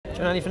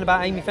Do you know anything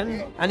about Amy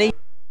Fenton?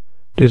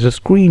 There's a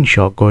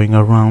screenshot going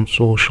around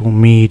social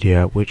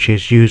media which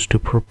is used to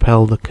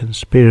propel the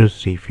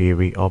conspiracy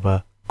theory of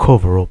a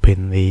cover-up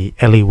in the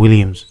Ellie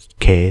Williams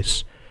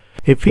case.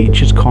 It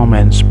features a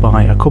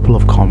couple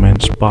of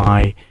comments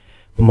by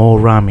Mo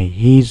Rammy.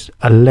 He's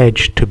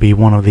alleged to be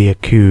one of the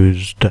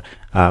accused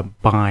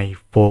by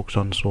folks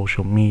on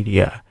social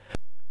media.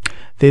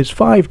 There's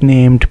 5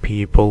 named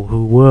people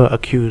who were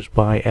accused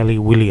by Ellie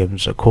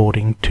Williams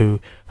according to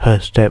her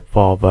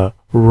stepfather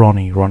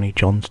Ronnie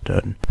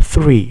Johnston.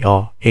 3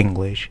 are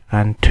English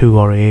and 2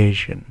 are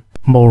Asian.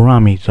 Mo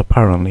Rammy's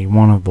apparently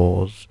one of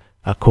those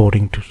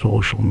according to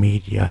social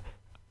media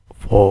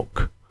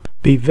folk.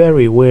 Be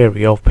very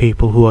wary of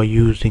people who are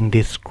using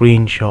this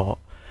screenshot,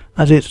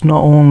 as it's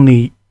not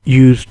only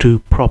used to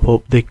prop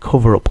up the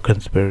cover-up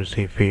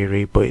conspiracy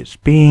theory, but it's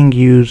being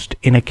used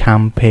in a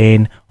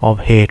campaign of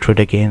hatred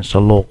against a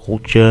local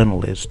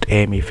journalist,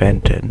 Amy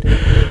Fenton.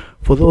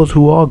 For those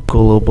who are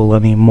gullible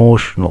and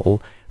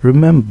emotional,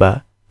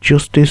 remember,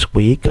 just this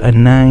week a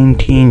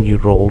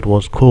 19-year-old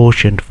was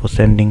cautioned for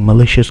sending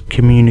malicious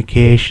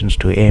communications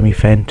to Amy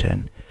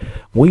Fenton.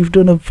 We've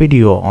done a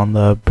video on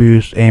the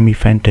abuse Amy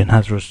Fenton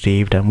has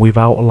received, and we've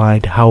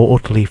outlined how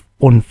utterly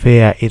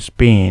unfair it's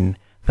been,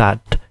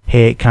 that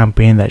hate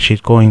campaign that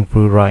she's going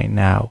through right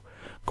now.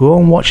 Go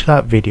and watch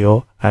that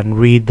video and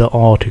read the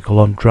article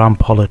on Dram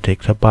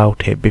Politics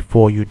about it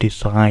before you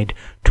decide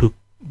to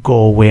go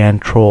away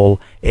and troll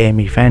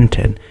Amy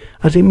Fenton,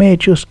 as it may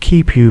just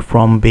keep you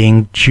from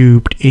being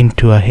duped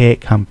into a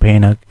hate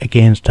campaign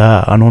against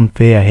her, an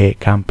unfair hate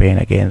campaign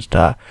against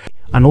her,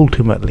 and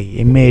ultimately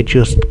it may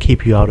just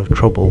keep you out of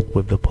trouble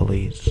with the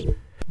police.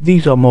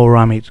 These are Mo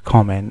Rammy's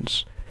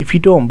comments. If you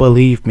don't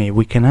believe me,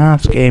 we can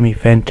ask Amy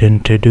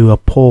Fenton to do a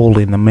poll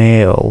in the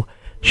mail.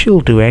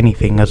 She'll do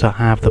anything, as I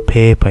have the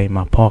paper in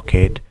my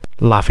pocket.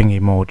 Laughing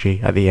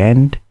emoji at the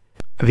end.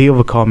 The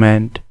other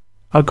comment,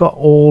 I got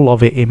all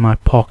of it in my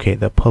pocket.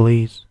 The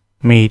police,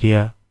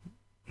 media,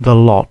 the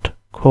lot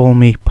call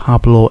me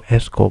Pablo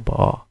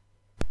Escobar.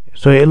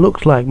 So it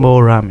looks like Mo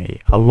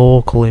Rammy, a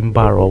local in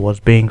Barrow, was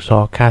being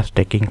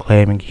sarcastic in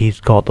claiming he's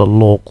got the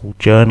local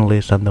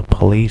journalists and the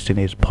police in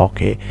his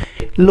pocket.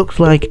 It looks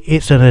like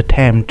it's an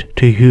attempt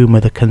to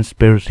humour the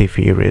conspiracy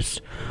theorists.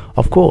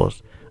 Of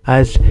course,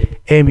 as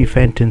Amy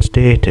Fenton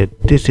stated,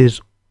 this is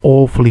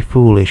awfully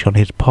foolish on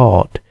his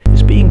part.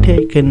 It's being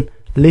taken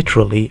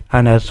literally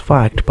and as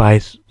fact by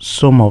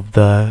some of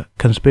the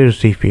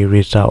conspiracy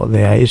theorists out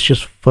there. It's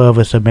just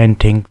further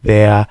cementing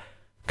their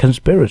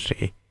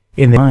conspiracy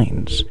in their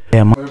minds.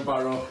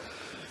 Barrow,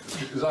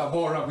 because I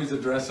bought up his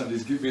address and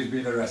he's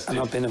been arrested.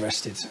 And I've been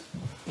arrested.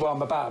 Well,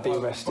 I'm about to be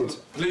arrested.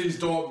 Please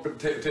don't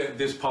take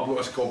this Pablo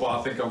Escobar.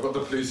 I think I've got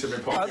the police in my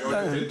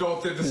pocket.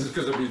 Don't think this is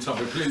because of me,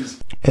 something,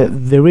 please.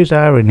 There is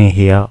irony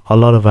here, a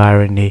lot of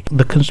irony.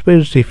 The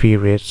conspiracy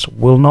theorists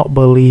will not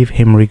believe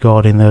him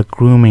regarding the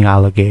grooming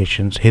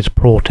allegations, his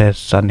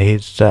protests and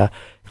his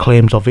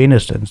claims of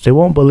innocence. They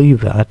won't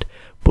believe that,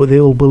 but they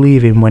will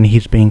believe him when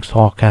he's being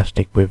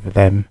sarcastic with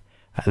them.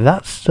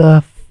 That's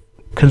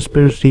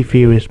conspiracy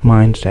theorist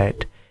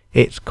mindset.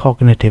 It's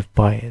cognitive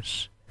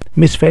bias.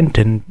 Miss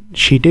Fenton,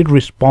 she did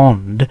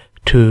respond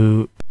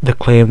to the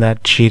claim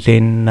that she's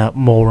in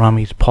Mo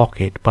Rammy's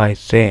pocket by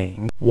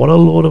saying, "What a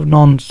load of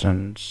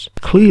nonsense.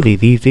 Clearly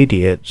these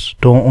idiots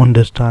don't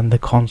understand the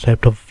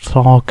concept of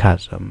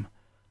sarcasm.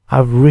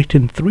 I've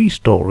written 3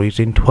 stories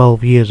in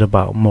 12 years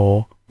about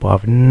Mo, but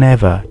I've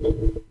never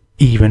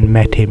even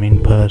met him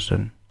in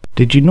person."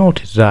 Did you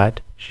notice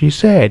that? She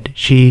said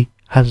she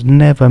has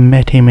never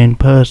met him in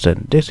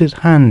person. This is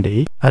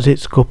handy, as it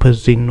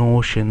scuppers the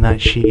notion that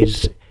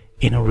she's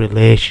in a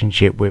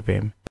relationship with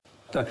him.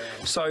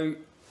 So,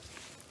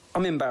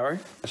 I'm in Barrow.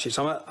 Actually,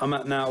 so I'm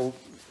at now,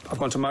 I've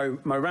gone to Mo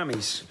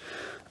Rammy's.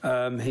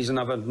 He's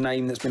another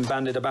name that's been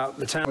bandied about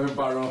the town.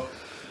 Barrow,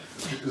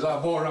 because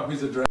I bought up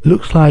his address.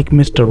 Looks like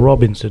Mr.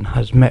 Robinson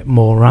has met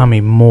Mo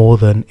Rammy more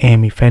than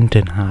Amy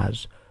Fenton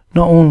has.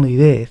 Not only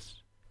this,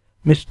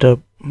 Mr.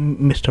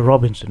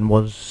 Robinson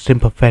was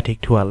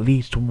sympathetic to at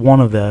least one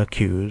of the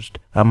accused,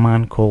 a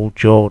man called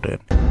Jordan.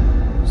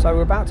 So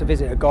we're about to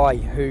visit a guy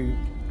who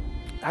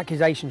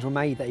accusations were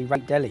made that he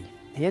raped Ellie.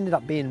 He ended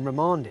up being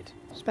remanded,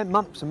 spent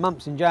months and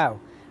months in jail,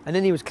 and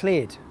then he was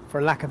cleared for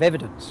a lack of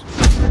evidence.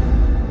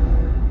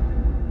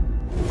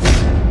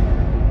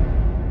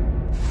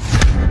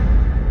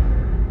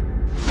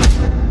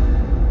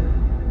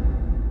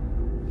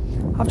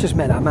 I've just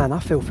met that man. I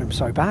feel for him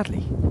so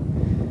badly.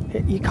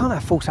 You can't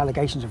have false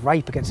allegations of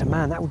rape against a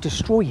man. That will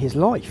destroy his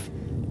life.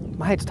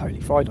 My head's totally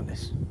fried on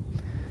this.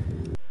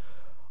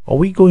 Are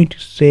we going to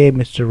say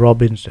Mr.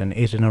 Robinson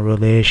is in a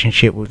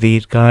relationship with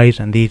these guys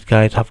and these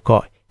guys have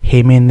got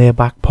him in their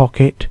back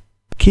pocket?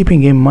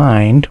 Keeping in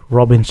mind,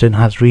 Robinson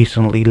has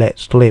recently let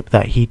slip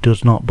that he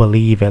does not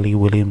believe Ellie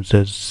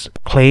Williams's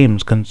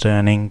claims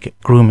concerning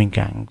grooming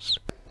gangs.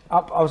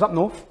 I was up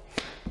north,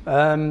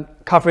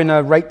 covering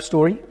a rape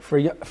story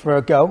for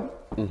a girl.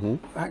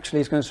 Actually,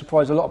 it's going to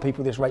surprise a lot of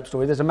people, this rape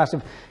story. There's a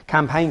massive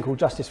campaign called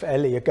Justice for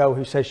Ellie, a girl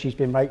who says she's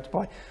been raped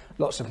by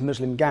lots of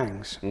Muslim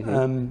gangs.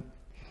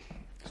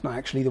 It's not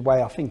actually the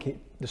way I think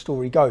the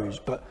story goes,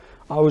 but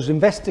I was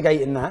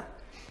investigating that.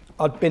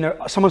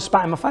 Someone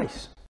spat in my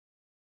face.